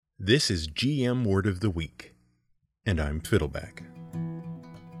This is GM Word of the Week, and I'm Fiddleback.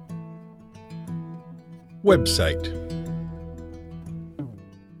 Website.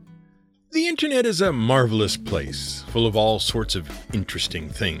 The internet is a marvelous place, full of all sorts of interesting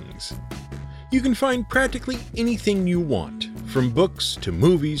things. You can find practically anything you want, from books to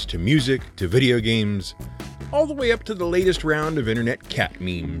movies to music to video games, all the way up to the latest round of internet cat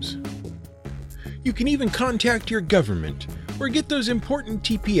memes. You can even contact your government, or get those important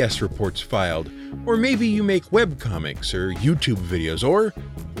TPS reports filed, or maybe you make webcomics or YouTube videos, or,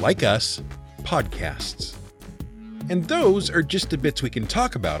 like us, podcasts. And those are just the bits we can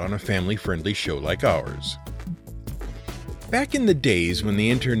talk about on a family-friendly show like ours. Back in the days when the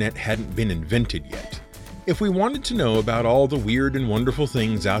internet hadn't been invented yet, if we wanted to know about all the weird and wonderful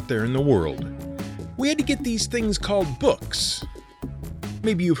things out there in the world, we had to get these things called books.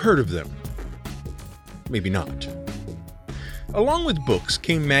 Maybe you've heard of them. Maybe not. Along with books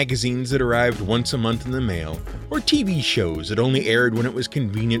came magazines that arrived once a month in the mail, or TV shows that only aired when it was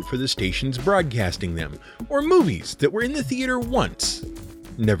convenient for the stations broadcasting them, or movies that were in the theater once,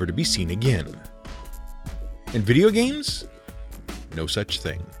 never to be seen again. And video games? No such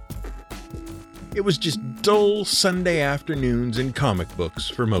thing. It was just dull Sunday afternoons and comic books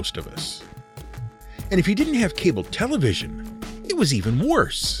for most of us. And if you didn't have cable television, it was even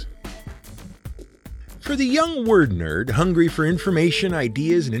worse. For the young word nerd hungry for information,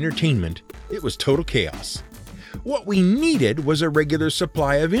 ideas, and entertainment, it was total chaos. What we needed was a regular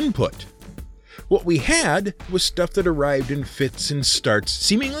supply of input. What we had was stuff that arrived in fits and starts,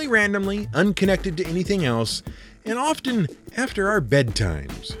 seemingly randomly, unconnected to anything else, and often after our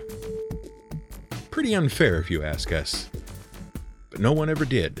bedtimes. Pretty unfair if you ask us, but no one ever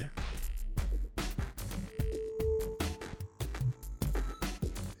did.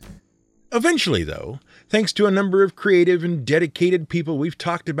 Eventually, though, thanks to a number of creative and dedicated people we've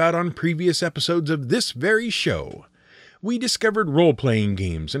talked about on previous episodes of this very show, we discovered role-playing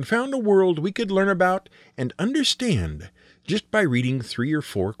games and found a world we could learn about and understand just by reading 3 or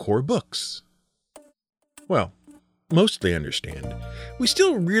 4 core books. Well, mostly understand. We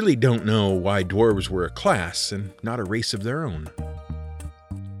still really don't know why dwarves were a class and not a race of their own.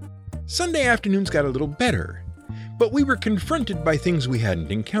 Sunday afternoons got a little better, but we were confronted by things we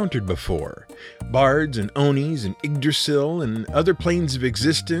hadn't encountered before. Bards and Onis and Yggdrasil and other planes of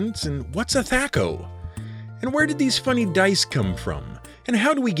existence, and what's a Thaco? And where did these funny dice come from? And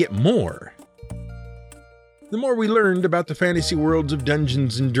how do we get more? The more we learned about the fantasy worlds of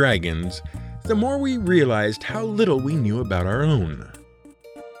Dungeons and Dragons, the more we realized how little we knew about our own.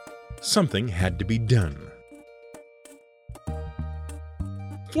 Something had to be done.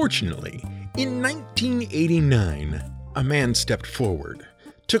 Fortunately, in 1989, a man stepped forward,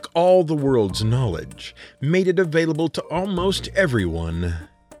 took all the world's knowledge, made it available to almost everyone,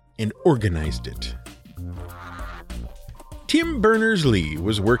 and organized it. Tim Berners-Lee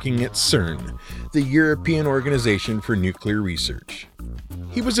was working at CERN, the European Organization for Nuclear Research.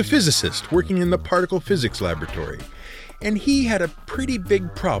 He was a physicist working in the particle physics laboratory, and he had a pretty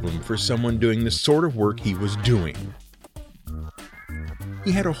big problem for someone doing the sort of work he was doing.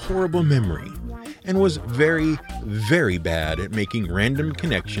 He had a horrible memory, and was very, very bad at making random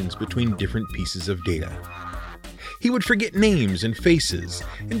connections between different pieces of data. He would forget names and faces,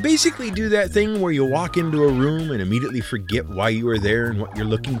 and basically do that thing where you walk into a room and immediately forget why you were there and what you're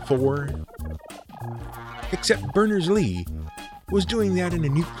looking for. Except Berners-Lee was doing that in a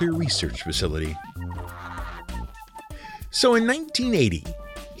nuclear research facility. So in 1980,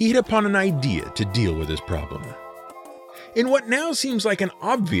 he hit upon an idea to deal with his problem. In what now seems like an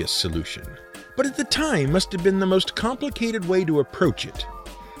obvious solution, but at the time must have been the most complicated way to approach it,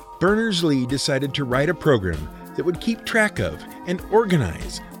 Berners-Lee decided to write a program that would keep track of and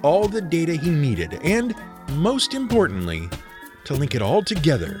organize all the data he needed and, most importantly, to link it all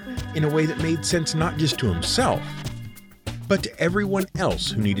together in a way that made sense not just to himself, but to everyone else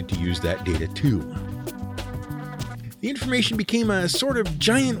who needed to use that data too. The information became a sort of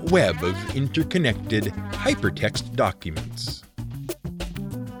giant web of interconnected hypertext documents.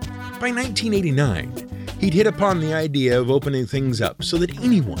 By 1989, he'd hit upon the idea of opening things up so that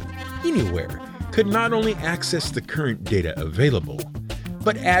anyone, anywhere, could not only access the current data available,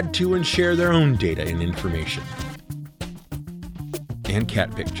 but add to and share their own data and information. And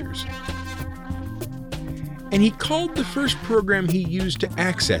cat pictures. And he called the first program he used to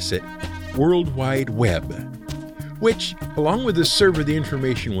access it World Wide Web, which, along with the server the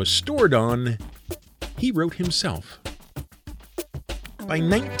information was stored on, he wrote himself. By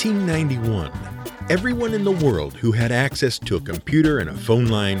 1991, everyone in the world who had access to a computer and a phone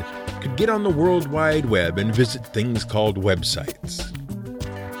line could get on the World Wide Web and visit things called websites.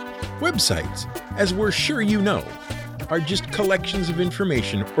 Websites, as we're sure you know, are just collections of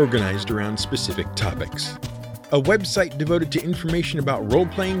information organized around specific topics. A website devoted to information about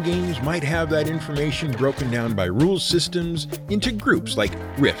role-playing games might have that information broken down by rule systems into groups like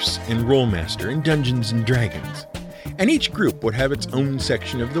Rifts and Rollmaster and Dungeons & Dragons. And each group would have its own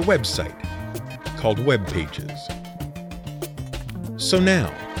section of the website, called web pages. So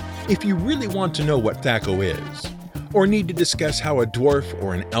now, if you really want to know what THAC0 is, or need to discuss how a dwarf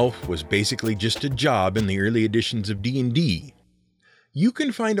or an elf was basically just a job in the early editions of D&D, you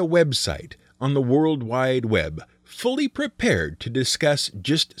can find a website on the World Wide Web fully prepared to discuss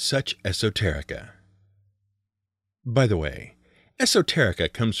just such esoterica. By the way,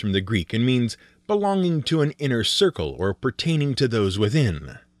 esoterica comes from the Greek and means belonging to an inner circle or pertaining to those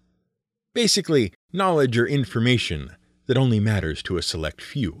within. Basically, knowledge or information that only matters to a select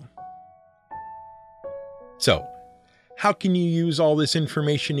few. So, how can you use all this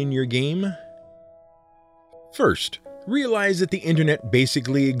information in your game? First, realize that the internet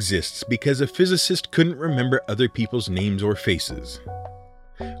basically exists because a physicist couldn't remember other people's names or faces.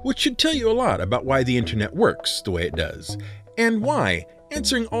 Which should tell you a lot about why the internet works the way it does, and why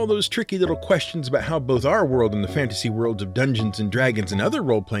answering all those tricky little questions about how both our world and the fantasy worlds of Dungeons & Dragons and other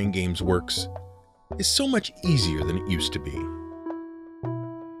role-playing games works is so much easier than it used to be.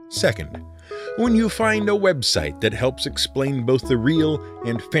 Second, when you find a website that helps explain both the real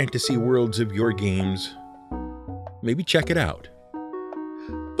and fantasy worlds of your games, maybe check it out.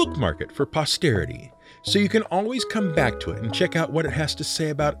 Bookmark it for posterity, so you can always come back to it and check out what it has to say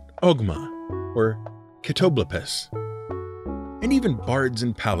about Ogma, or Catoblepus, and even bards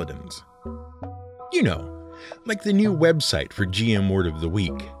and paladins. You know, like the new website for GM Word of the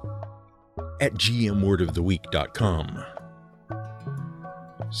Week, at gmwordoftheweek.com.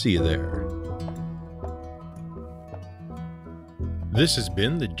 See you there. This has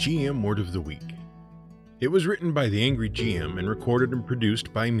been the GM Word of the Week. It was written by the Angry GM and recorded and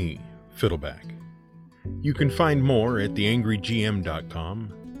produced by me, Fiddleback. You can find more at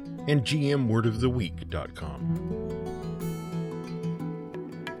theangrygm.com and gmwordoftheweek.com.